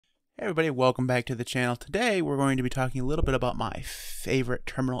Hey everybody, welcome back to the channel. Today we're going to be talking a little bit about my favorite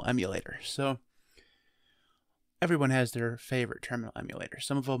terminal emulator. So everyone has their favorite terminal emulator.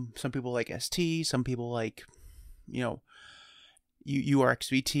 Some people like ST, some people like,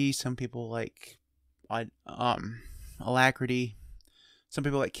 URXVT, some people like Alacrity, some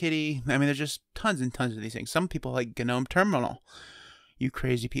people like Kitty. I mean, there's just tons and tons of these things. Some people like GNOME Terminal. You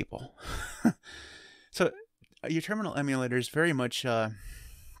crazy people. So your terminal emulator is very much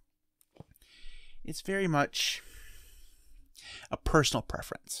it's very much a personal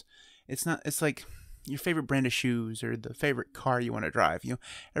preference. It's like your favorite brand of shoes or the favorite car you want to drive.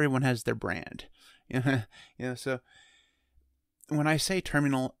 Everyone has their brand. So when I say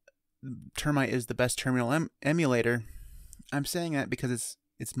Termite is the best terminal emulator, I'm saying that because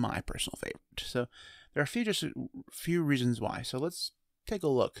it's my personal favorite. So there are a few reasons why. So let's take a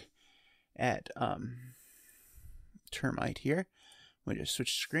look at Termite here. We just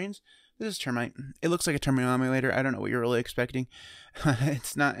switch screens. This is Termite. It looks like a terminal emulator. I don't know what you're really expecting.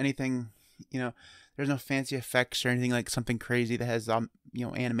 It's not anything, there's no fancy effects or anything like something crazy that has,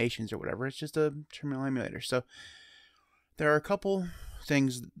 animations or whatever. It's just a terminal emulator. So there are a couple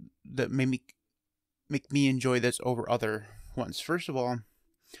things that make me enjoy this over other ones. First of all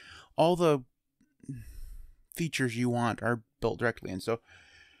the features you want are built directly in. So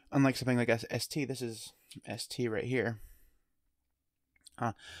unlike something like ST, this is ST right here.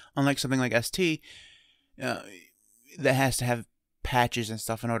 Unlike something like ST, that has to have patches and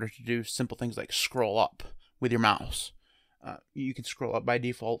stuff in order to do simple things like scroll up with your mouse. You can scroll up by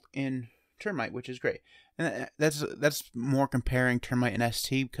default in Termite, which is great. And that's more comparing Termite and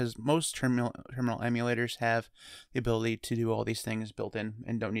ST, because most terminal emulators have the ability to do all these things built in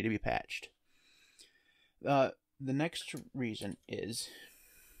and don't need to be patched. The next reason is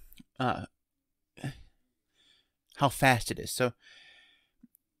how fast it is. So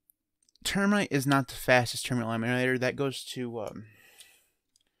Termite is not the fastest terminal emulator. That goes to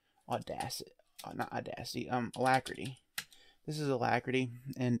Alacrity. This is Alacrity,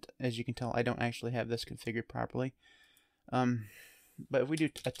 and as you can tell, I don't actually have this configured properly. But if we do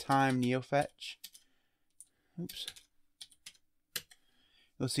a time neofetch, oops,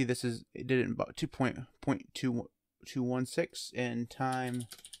 you'll see it did it in about 2.216 in time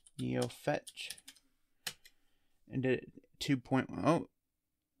neofetch, and did it 2.0.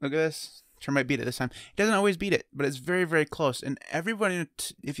 Look at this. Termite beat it this time. It doesn't always beat it, but it's very, very close. And everybody,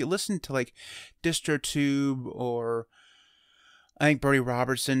 if you listen to like DistroTube, or I think Brody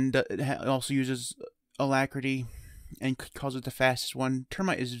Robertson also uses Alacrity and calls it the fastest one.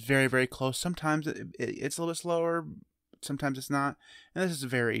 Termite is very, very close. Sometimes it's a little bit slower. Sometimes it's not. And this is a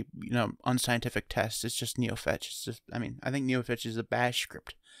very, unscientific test. It's just neofetch. It's just, I think neofetch is a bash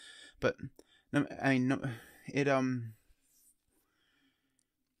script, but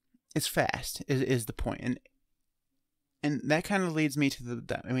it's fast is the point. And that kind of leads me to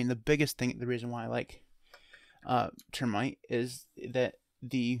the biggest thing, the reason why I like Termite is that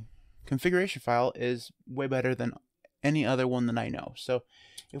the configuration file is way better than any other one that I know. So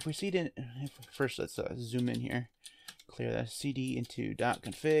if we see first, let's zoom in here, clear the cd into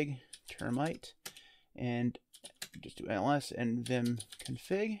 .config Termite, and just do ls and vim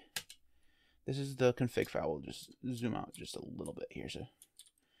config. This is the config file. We'll just zoom out just a little bit here, so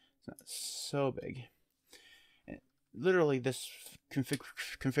it's not so big. And literally, this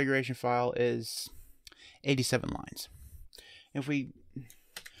configuration file is 87 lines. If we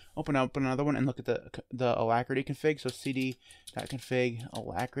open up another one and look at the Alacrity config, so cd.config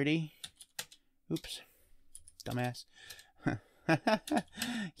Alacrity. Oops, dumbass.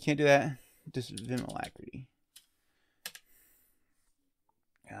 Can't do that. Just vim Alacrity.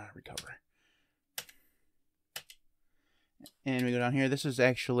 Recover. And we go down here. This is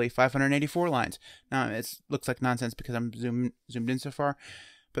actually 584 lines. Now it looks like nonsense because I'm zoomed in so far,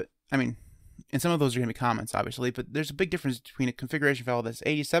 but and some of those are going to be comments, obviously. But there's a big difference between a configuration file that's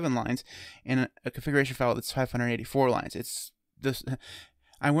 87 lines and a configuration file that's 584 lines. It's this.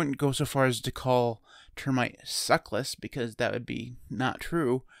 I wouldn't go so far as to call Termite suckless, because that would be not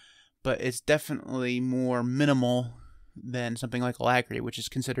true, but it's definitely more minimal than something like Alacrity, which is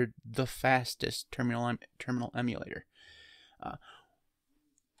considered the fastest terminal emulator.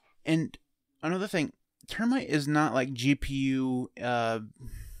 And another thing, Termite is not like GPU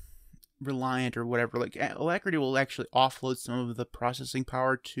reliant or whatever. Like Alacrity will actually offload some of the processing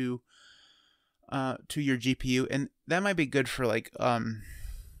power to your GPU, and that might be good for like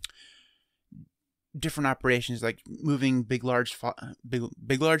different operations, like moving big large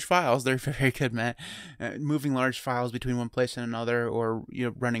files. They're very good, man. Moving large files between one place and another, or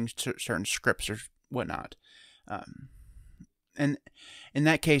running certain scripts or whatnot. And in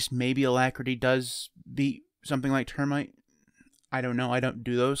that case, maybe Alacrity does beat something like Termite. I don't know. I don't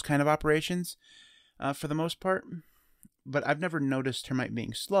do those kind of operations for the most part. But I've never noticed Termite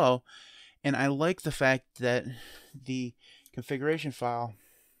being slow. And I like the fact that the configuration file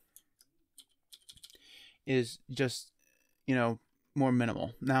is just, you know, more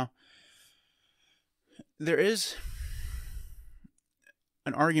minimal. Now, there is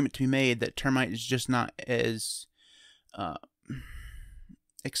an argument to be made that Termite is just not as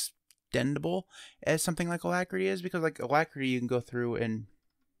extendable as something like Alacrity is, because like Alacrity, you can go through and,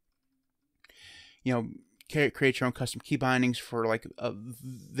 you know, create your own custom key bindings for like a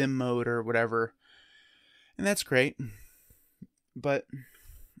Vim mode or whatever, and that's great. But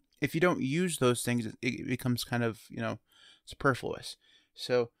if you don't use those things, it becomes kind of, you know, superfluous.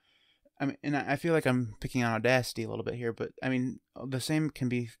 So I mean, and I feel like I'm picking on Audacity a little bit here, but I mean, the same can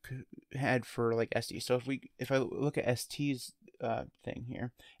be had for like ST. So if I look at ST's thing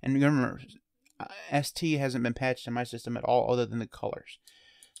here, and remember, ST hasn't been patched in my system at all, other than the colors.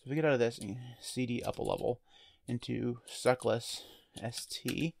 So if we get out of this and CD up a level into suckless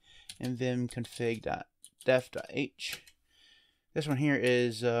ST and then config.def.h, this one here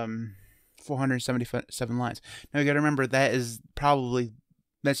is 477 lines. Now you got to remember that is probably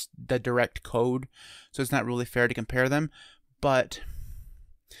that's the direct code, so it's not really fair to compare them. But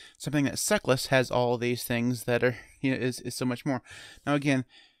something that suckless has all these things that are, you know, is so much more. Now again,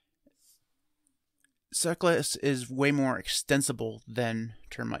 suckless is way more extensible than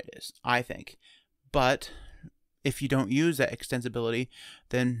Termite is, I think. But if you don't use that extensibility,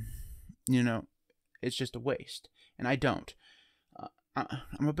 then, you know, it's just a waste. And I don't.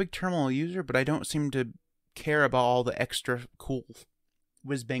 I'm a big terminal user, but I don't seem to care about all the extra cool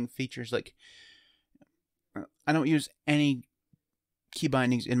whiz-bang features. Like, I don't use any key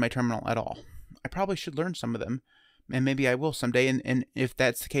bindings in my terminal at all. I probably should learn some of them, and maybe I will someday, and if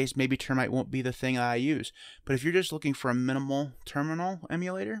that's the case, maybe Termite won't be the thing I use. But if you're just looking for a minimal terminal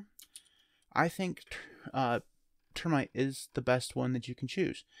emulator, I think Termite is the best one that you can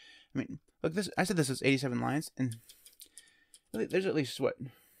choose. I mean, look, this, I said this is 87 lines, and there's at least, what,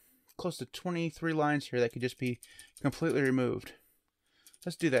 close to 23 lines here that could just be completely removed.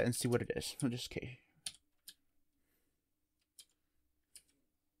 Let's do that and see what it is. We'll just, okay.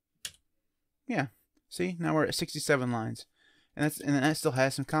 Yeah, see, now we're at 67 lines, and that still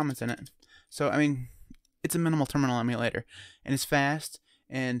has some comments in it. So I mean, it's a minimal terminal emulator, and it's fast,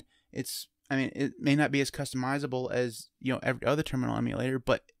 and it's, I mean, it may not be as customizable as, you know, every other terminal emulator,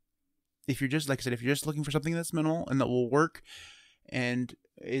 but if you're just, like I said, if you're just looking for something that's minimal and that will work and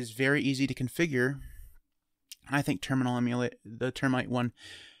is very easy to configure, I think the Termite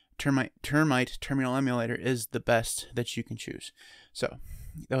terminal emulator is the best that you can choose. So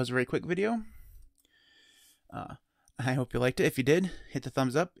that was a very quick video. I hope you liked it. If you did, hit the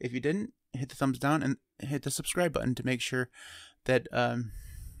thumbs up. If you didn't, hit the thumbs down and hit the subscribe button to make sure that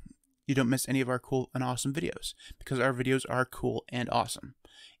you don't miss any of our cool and awesome videos, because our videos are cool and awesome.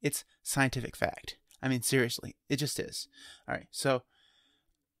 It's scientific fact. I mean, seriously, it just is. All right, so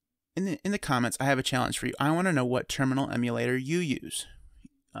in the comments, I have a challenge for you. I want to know what terminal emulator you use.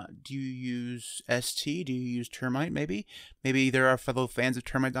 Do you use ST? Do you use Termite? Maybe there are fellow fans of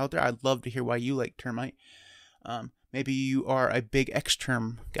Termite out there. I'd love to hear why you like Termite. Maybe you are a big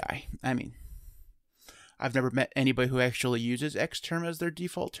Xterm guy. I mean, I've never met anybody who actually uses Xterm as their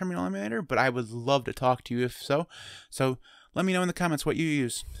default terminal emulator, but I would love to talk to you if so. So let me know in the comments what you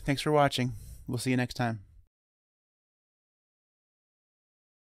use. Thanks for watching. We'll see you next time.